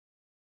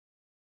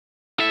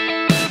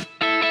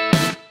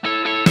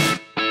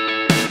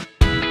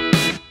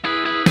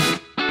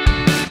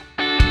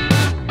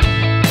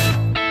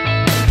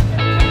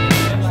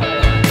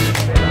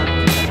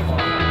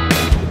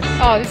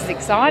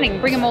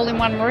exciting. Bring them all in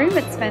one room.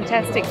 It's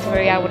fantastic to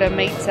be able to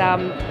meet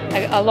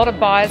a lot of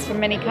buyers from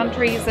many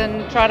countries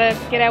and try to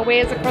get our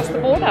wares across the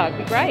border. It'd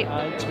be great.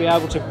 To be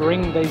able to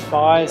bring these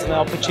buyers and the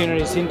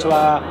opportunities into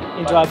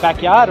our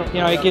backyard,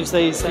 it gives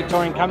these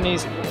Victorian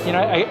companies,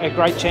 a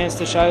great chance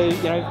to show,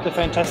 the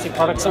fantastic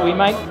products that we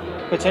make,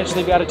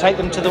 potentially be able to take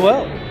them to the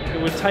world.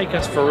 It would take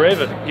us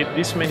forever to get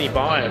this many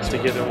buyers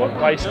together in one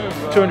place.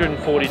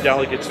 240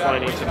 delegates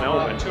flown into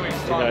Melbourne.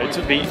 It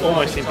would be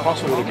almost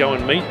impossible to go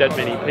and meet that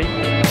many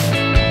people.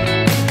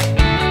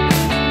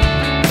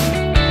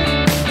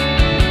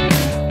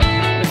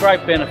 The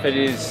great benefit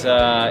is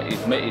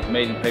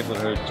meeting people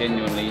who are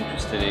genuinely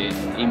interested in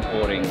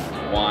importing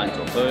wines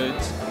or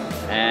foods,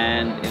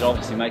 and it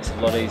obviously makes it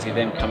a lot easier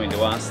them coming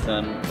to us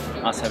than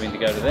us having to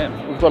go to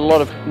them. We've got a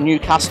lot of new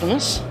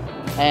customers,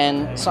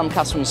 and some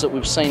customers that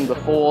we've seen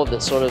before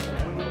that sort of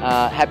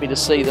happy to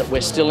see that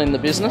we're still in the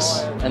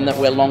business and that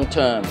we're long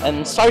term.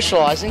 And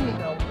socialising,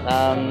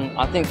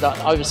 I think that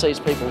overseas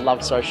people love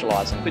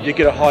socialising. That you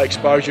get a high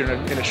exposure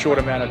in a short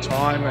amount of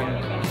time,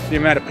 and the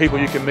amount of people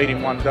you can meet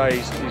in one day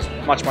is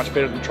much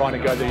better than trying to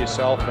go there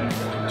yourself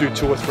and do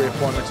 2 or 3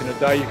 appointments in a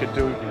day. You could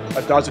do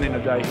a dozen in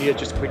a day here,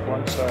 just quick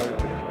ones, so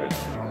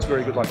it's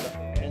very good like that.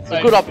 It's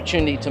a good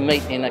opportunity to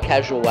meet in a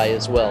casual way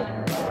as well,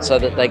 so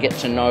that they get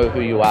to know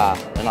who you are,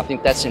 and I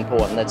think that's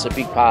important. That's a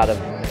big part of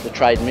the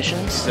trade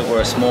missions.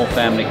 We're a small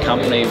family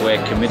company.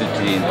 We're committed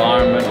to the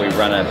environment. We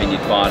run our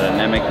vineyard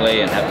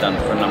biodynamically and have done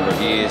for a number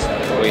of years.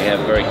 We have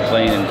very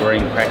clean and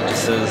green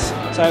practices.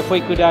 So if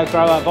we could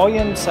grow our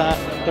volumes,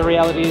 the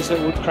reality is it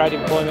would create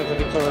employment for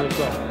Victoria as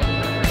well.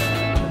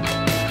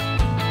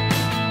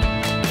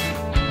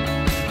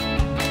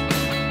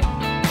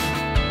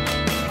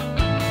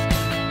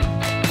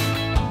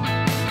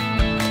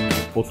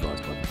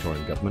 Authorised by the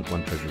Victorian Government,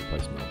 1 Treasury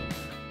Place, Melbourne.